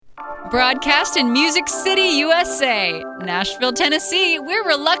Broadcast in Music City, USA. Nashville, Tennessee, we're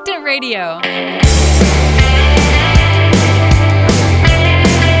Reluctant Radio.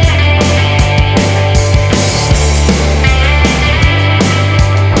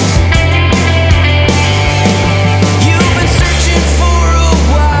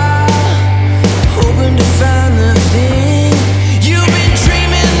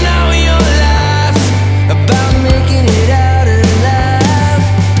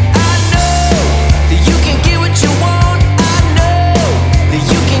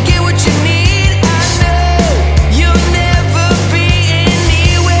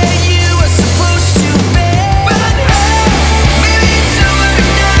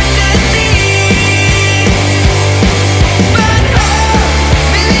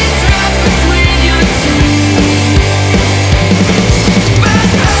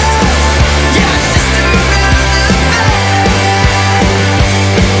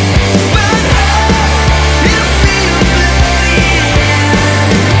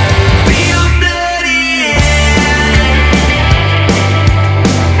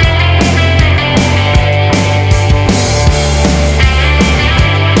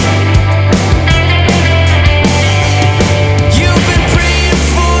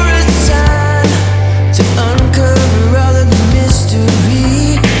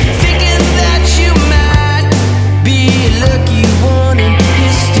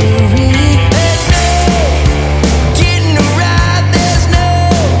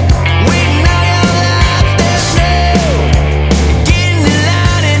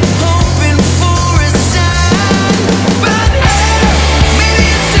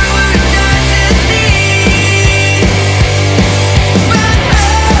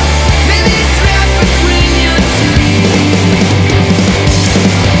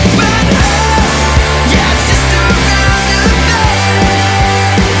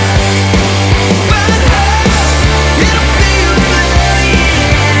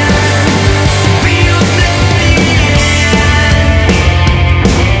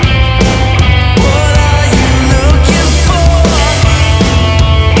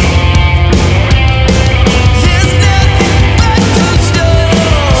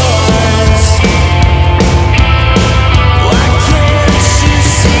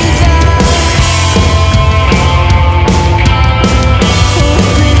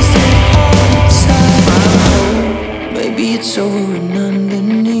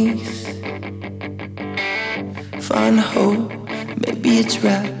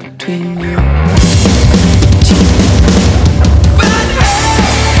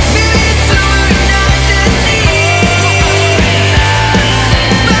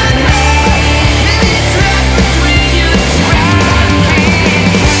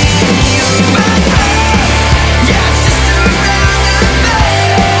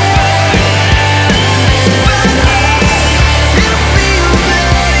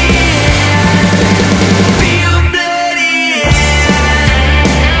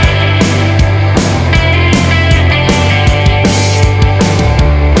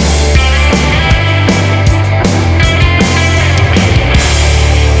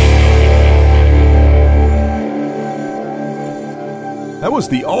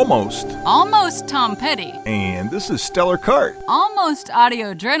 The Almost Tom Petty. And this is Stellar Cart. Almost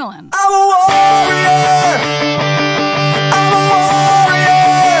Audio Adrenaline. I'm a warrior. I'm a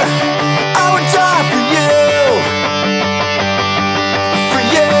warrior. I would die for you. For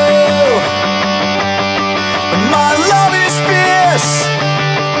you. My love is fierce.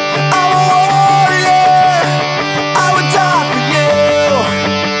 I'm a warrior. I would die for you.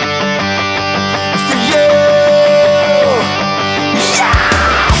 For you.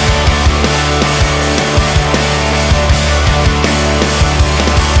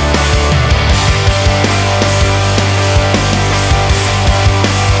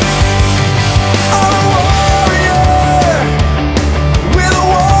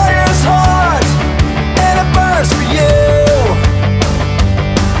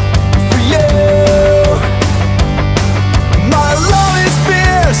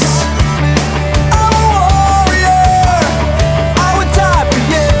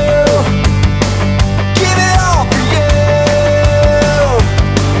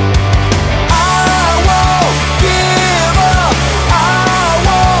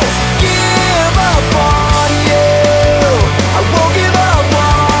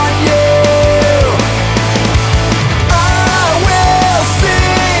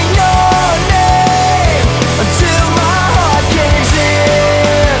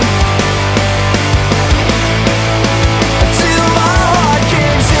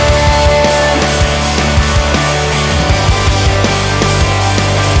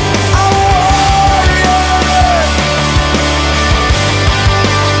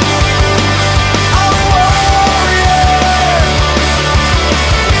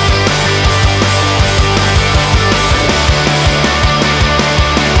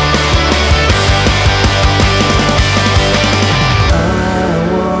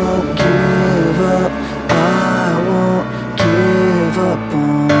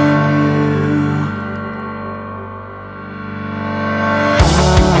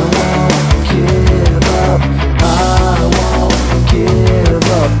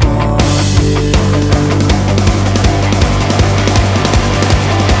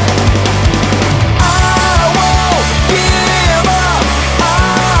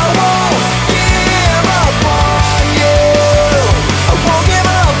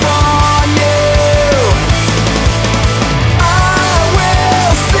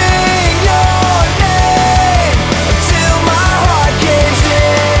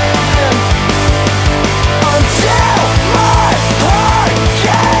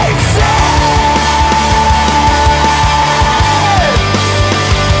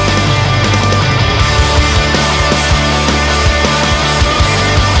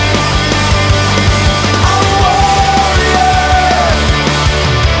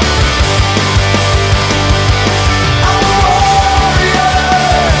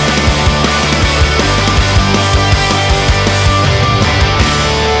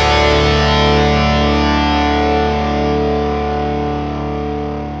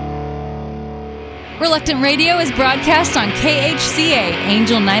 Reluctant Radio is broadcast on KHCA,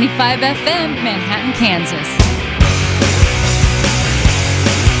 Angel 95 FM, Manhattan, Kansas.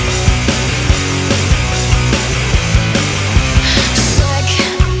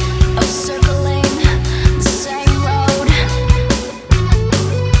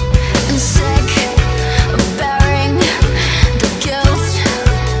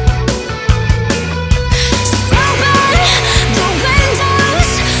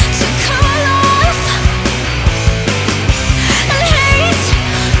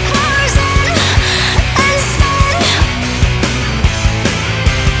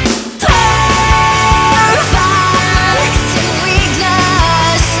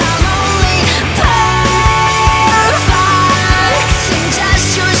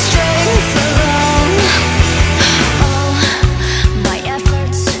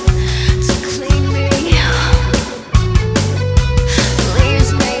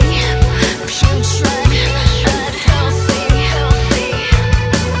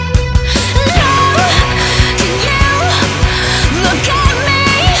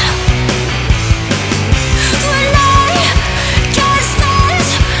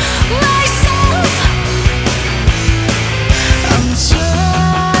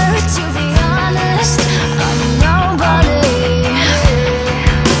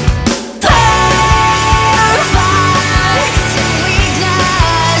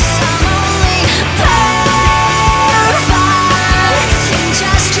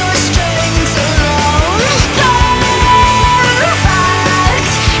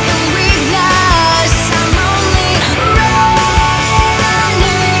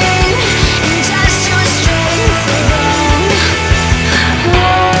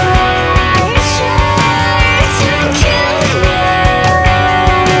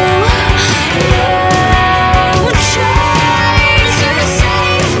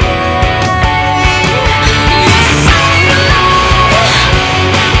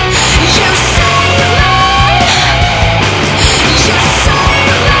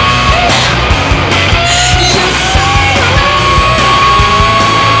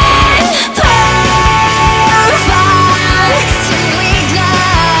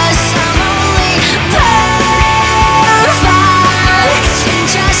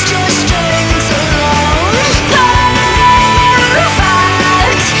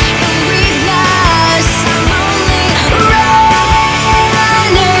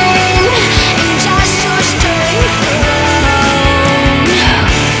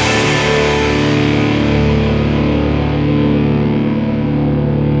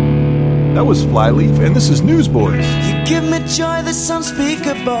 That was Flyleaf, and this is Newsboys. You give me joy that's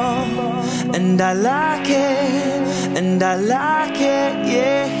unspeakable, and I like it,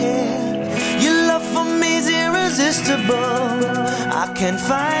 yeah. Your love for me is irresistible. I can't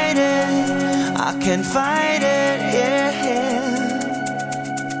fight it, yeah.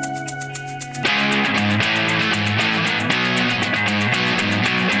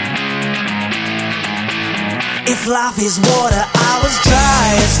 If life is water, I was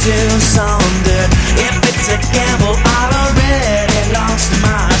dry as Tucson dirt. If it's a gamble, I've already lost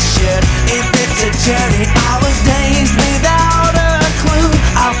my shirt. If it's a journey, I was dazed without a clue.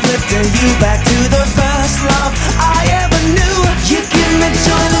 I'll flip to you back to the first love I ever knew. You give me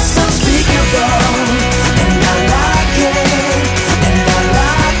joy that's unspeakable, and I like it,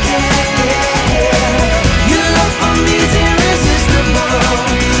 yeah. Your love for me is irresistible.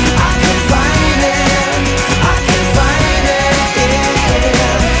 I can find it.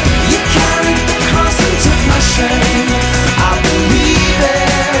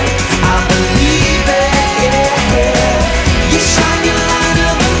 I believe it, yeah. You shine your light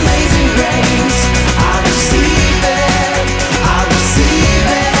of amazing grace. I receive it,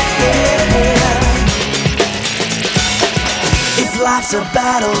 yeah. If life's a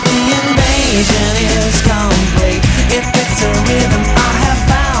battle, the invasion is complete. If it's a rhythm, I have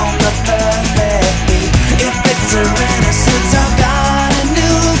found the perfect beat. If it's a renaissance, I've got a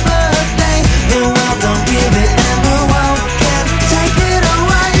new birthday. The world don't give it, and the world can't take it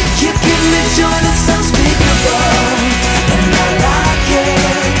away. You give me joy that's unspeakable, and I like it,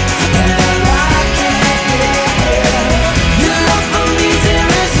 yeah. Your love for me is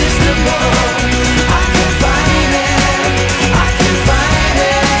irresistible. I can find it, yeah.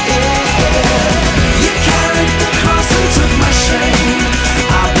 You carry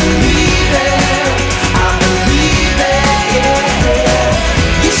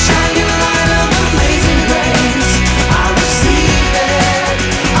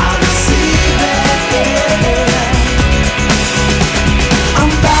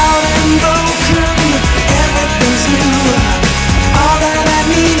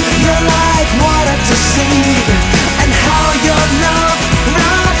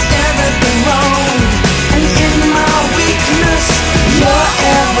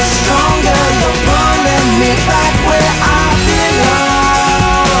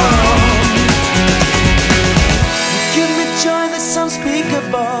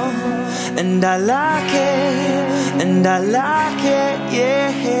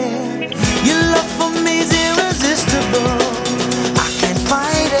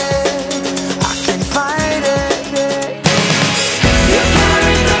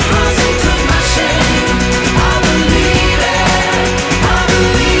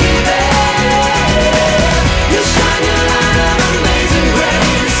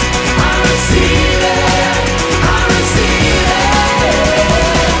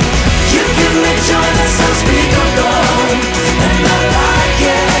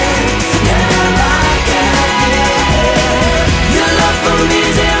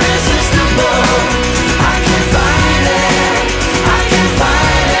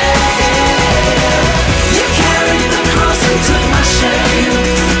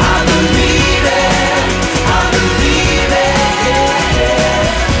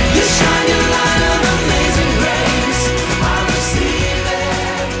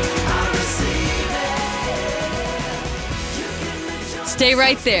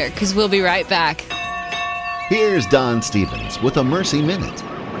right there, because we'll be right back. Here's Don Stevens with a Mercy Minute.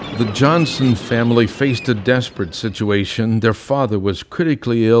 The Johnson family faced a desperate situation. Their father was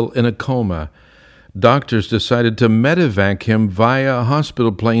critically ill in a coma. Doctors decided to medevac him via a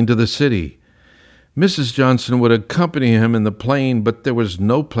hospital plane to the city. Mrs. Johnson would accompany him in the plane, but there was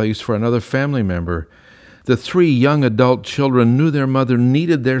no place for another family member. The 3 young adult children knew their mother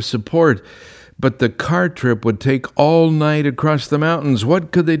needed their support, but the car trip would take all night across the mountains.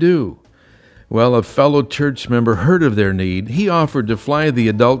 What could they do? Well, a fellow church member heard of their need. He offered to fly the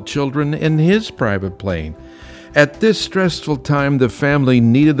adult children in his private plane. At this stressful time, the family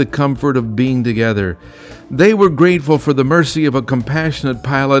needed the comfort of being together. They were grateful for the mercy of a compassionate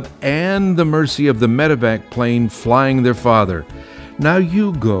pilot and the mercy of the medevac plane flying their father. Now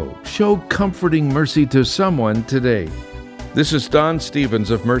you go. Show comforting mercy to someone today. This is Don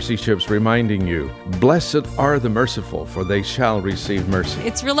Stevens of Mercy Ships reminding you, blessed are the merciful, for they shall receive mercy.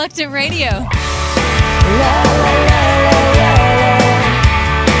 It's Reluctant Radio. La, la, la, la, la,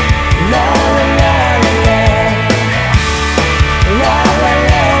 la, la.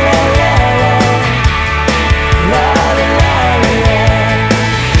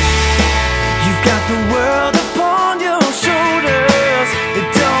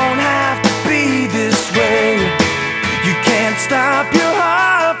 Stop your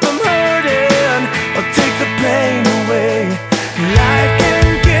heart from hurting or take the pain away. Life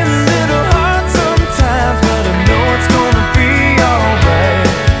can get a little hard sometimes, but I know it's gonna be alright.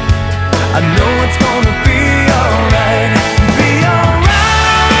 I know it's gonna be alright. Be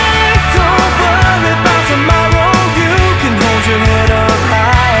alright. Don't worry about tomorrow. You can hold your head up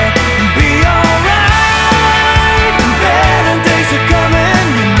high. Be alright. Better days are coming.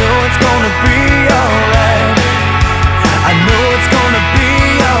 You know it's gonna be alright. I know it's gonna be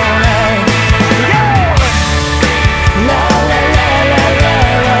alright. Yeah! La la la la la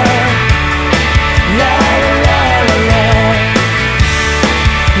la. La la la la la.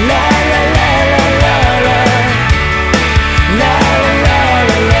 La la la la la la. La la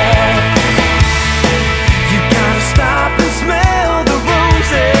la la. You gotta stop and smell the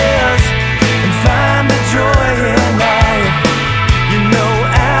roses and find the joy in life. You know,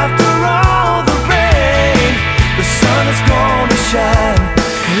 after all the rain, the sun is gonna shine.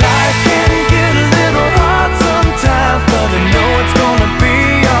 Life can get a little hard sometimes, but I know it's gonna be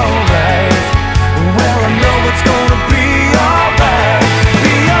alright. Well, I know it's gonna be alright.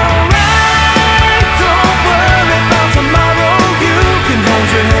 Be alright. Don't worry about tomorrow. You can hold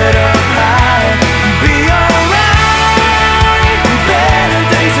your head up high. Be alright. Better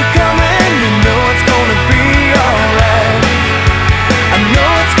days are coming. You know it's gonna be alright. I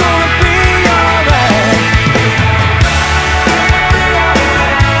know it's gonna be alright.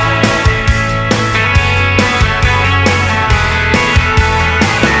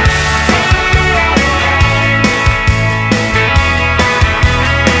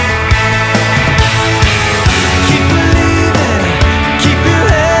 Keep believing, keep your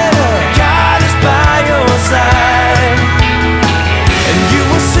head up. God is by your side, and you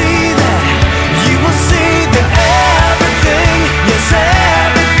will see that everything, yes,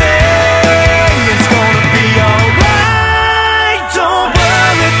 everything is gonna be alright. Don't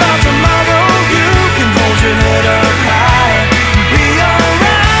worry about tomorrow. You can hold your head up high. Be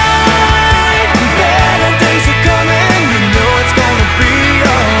alright. Better days are coming. You know it's gonna be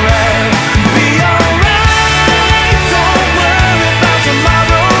alright. Be alright. Don't worry about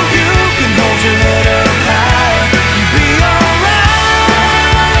tomorrow. You can hold your head up high. Be alright.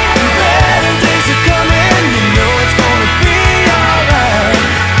 Better days are coming. You know it's gonna be alright.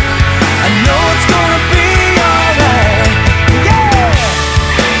 I know it's gonna be alright. Yeah.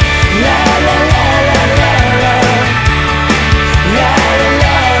 La la la la la la. La la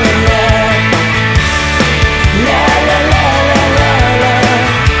la la la. La la la la la la.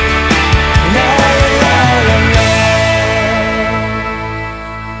 La la la la.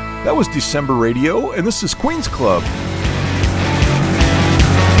 That was December Radio, and this is Queen's Club.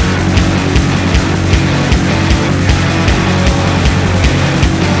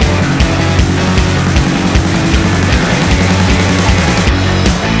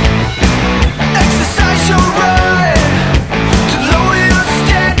 Exercise your right to lower your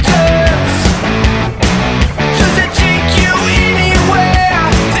standards. Does it take you anywhere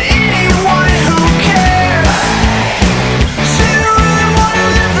to anyone who cares? Do you really wanna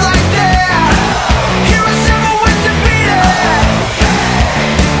live like that? Here are several ways to be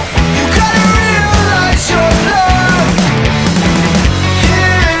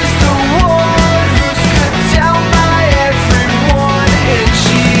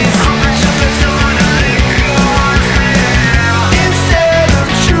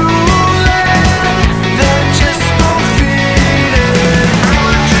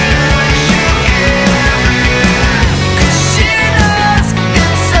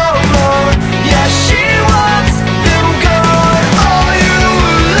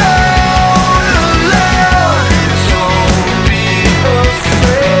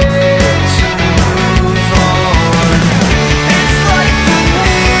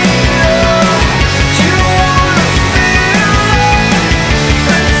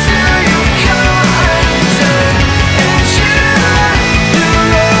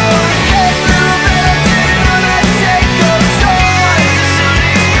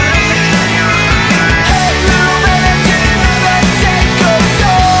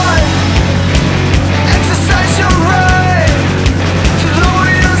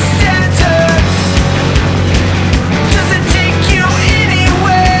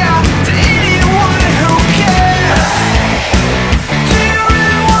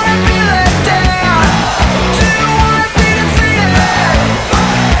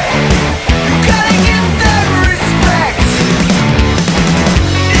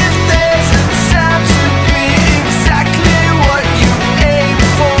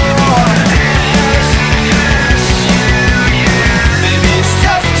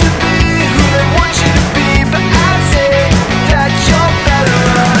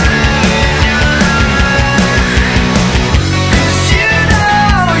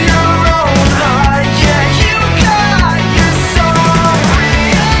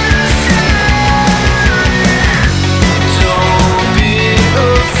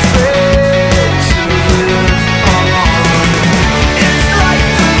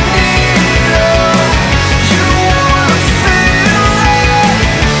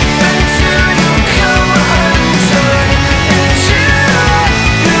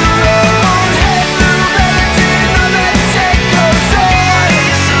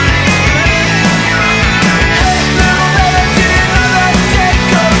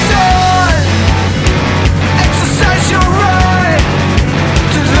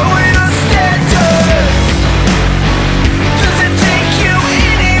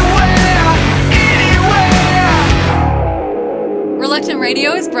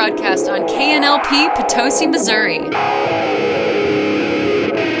broadcast on KNLP Potosi, Missouri.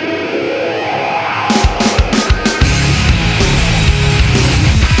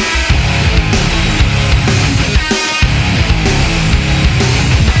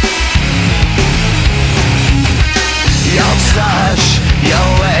 Your touch, your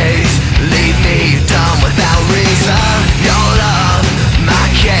ways leave me dumb without reason. Your love, my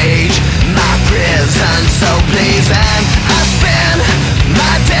cage, my prison, so pleasing. I spend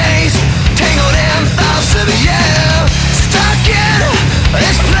my days tangled in thoughts of you, stuck in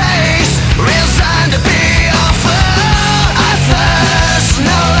this place, resigned to be awful. I thirst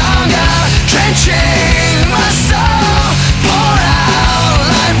no longer, drenching my soul, pour out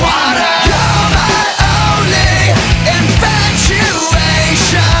like water. You're my only infatuation.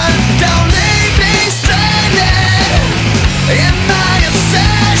 Don't leave me stranded in my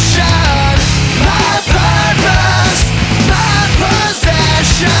obsession, my purpose, my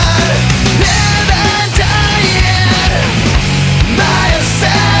possession, live and dying, my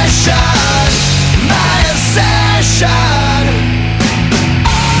obsession, my obsession.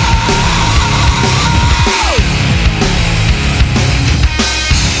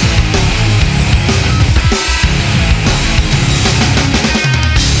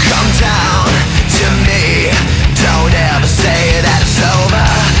 Come down to me, don't ever say that it's over.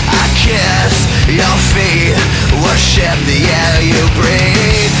 I kiss your feet, worship the air you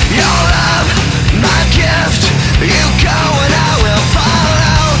breathe. Your love, my gift, you go and I will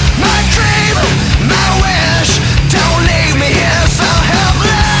follow. My dream, my wish, don't leave me here so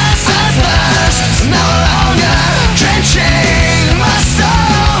helpless. I thirst no longer, drenching my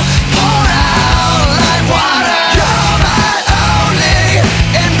soul, pour out like water. You're my only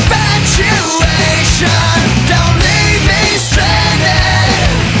infatuation. Don't leave me stranded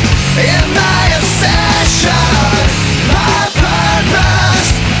in my obsession, my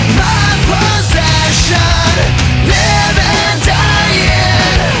purpose, my possession, live and dying,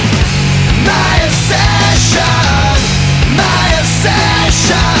 my obsession, my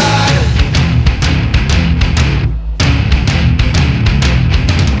obsession.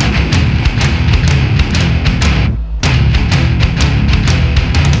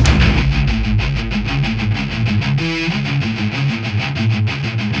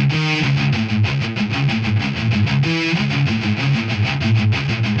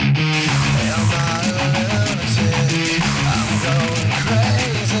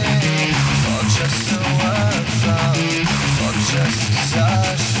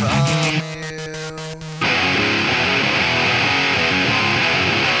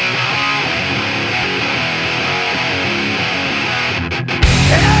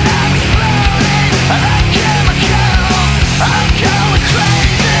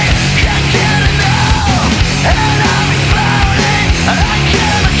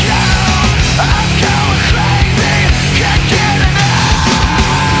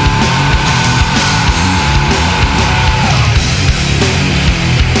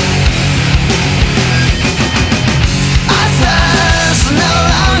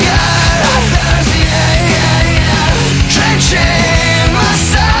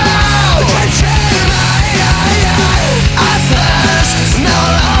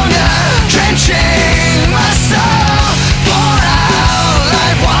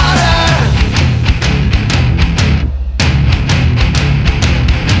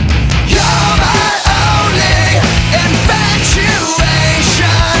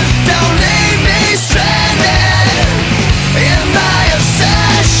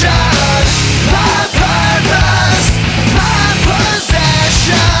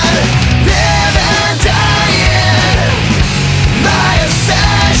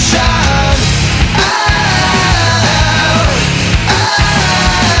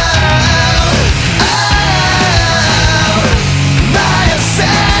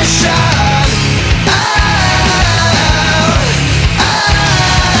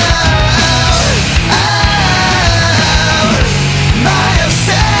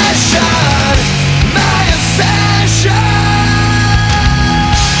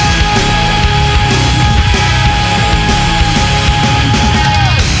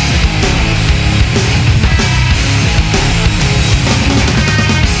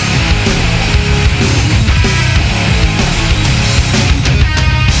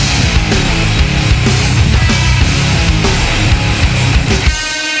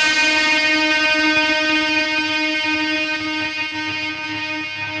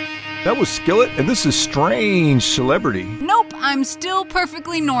 That was Skillet, and this is Strange Celebrity. Nope, I'm still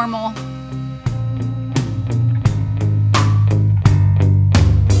perfectly normal.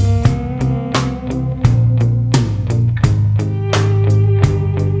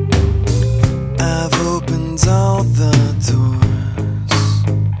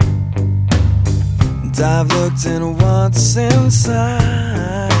 looked in what's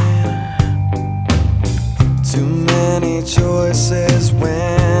inside. Too many choices,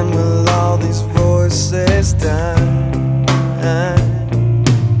 when will all these voices die?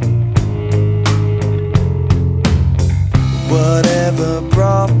 Whatever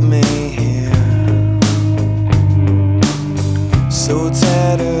brought me here, so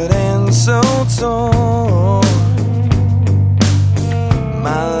tattered and so torn.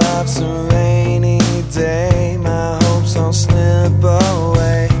 My life's a rainy day, my hopes all slip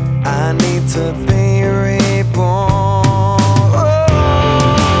away. I need to be reborn.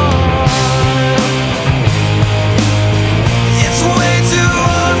 It's way too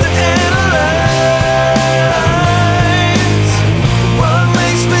hard to analyze what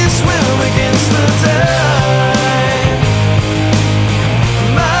makes me swim against the tide.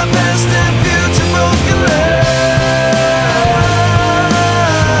 My past and future broken light.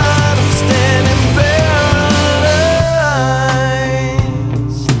 I'm standing paralyzed.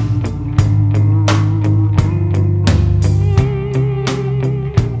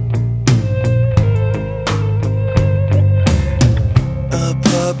 A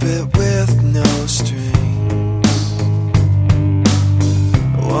puppet with no strings,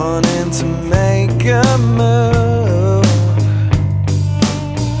 wanting to make a move.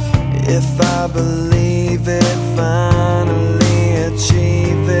 If I believe it, finally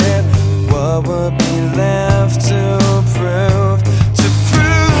achieve it, what would be left to prove? To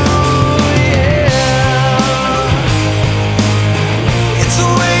prove, yeah. It's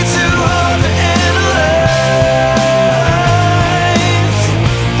way too hard to analyze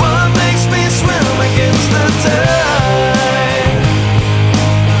what makes me swim against the tide.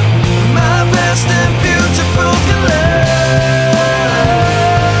 My past and future broken light.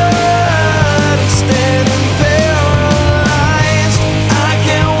 I'm standing paralyzed. I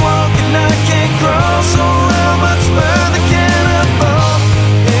can't walk and I can't crawl, so how much further can I fall?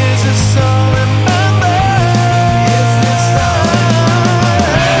 Is this all in my mind? Is this all in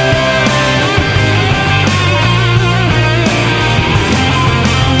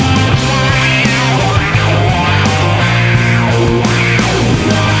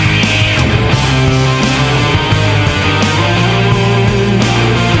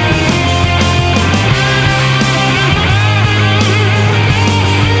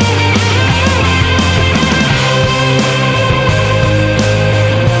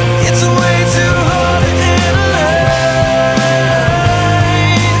It's way too hard to analyze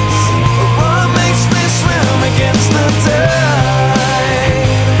what makes me swim against the tide.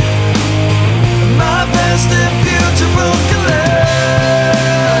 My past and future broken light.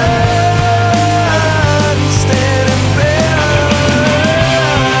 I'm standing paralyzed.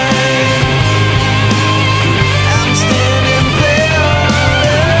 I'm standing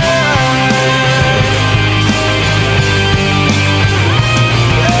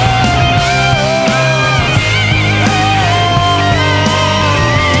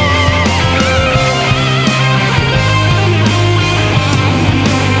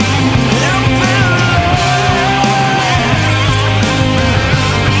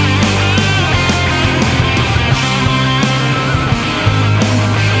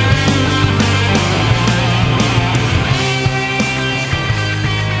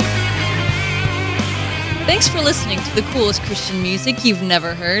Thanks for listening to the coolest Christian music you've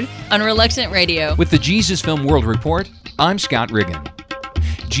never heard on Reluctant Radio. With the Jesus Film World Report, I'm Scott Riggin.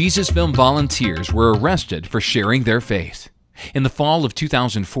 Jesus Film volunteers were arrested for sharing their faith. In the fall of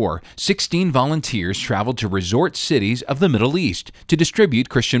 2004, 16 volunteers traveled to resort cities of the Middle East to distribute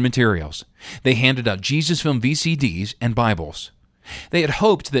Christian materials. They handed out Jesus Film VCDs and Bibles. They had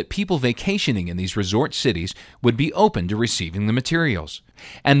hoped that people vacationing in these resort cities would be open to receiving the materials.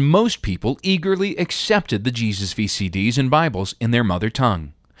 And most people eagerly accepted the Jesus VCDs and Bibles in their mother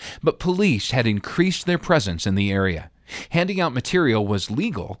tongue. But police had increased their presence in the area. Handing out material was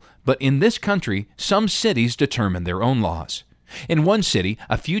legal, but in this country, some cities determined their own laws. In one city,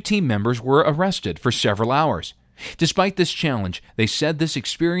 a few team members were arrested for several hours. Despite this challenge, they said this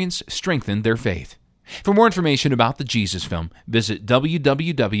experience strengthened their faith. For more information about the Jesus Film, visit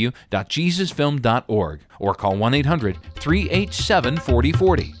www.jesusfilm.org or call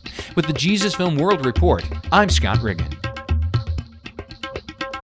 1-800-387-4040. With the Jesus Film World Report, I'm Scott Riggin.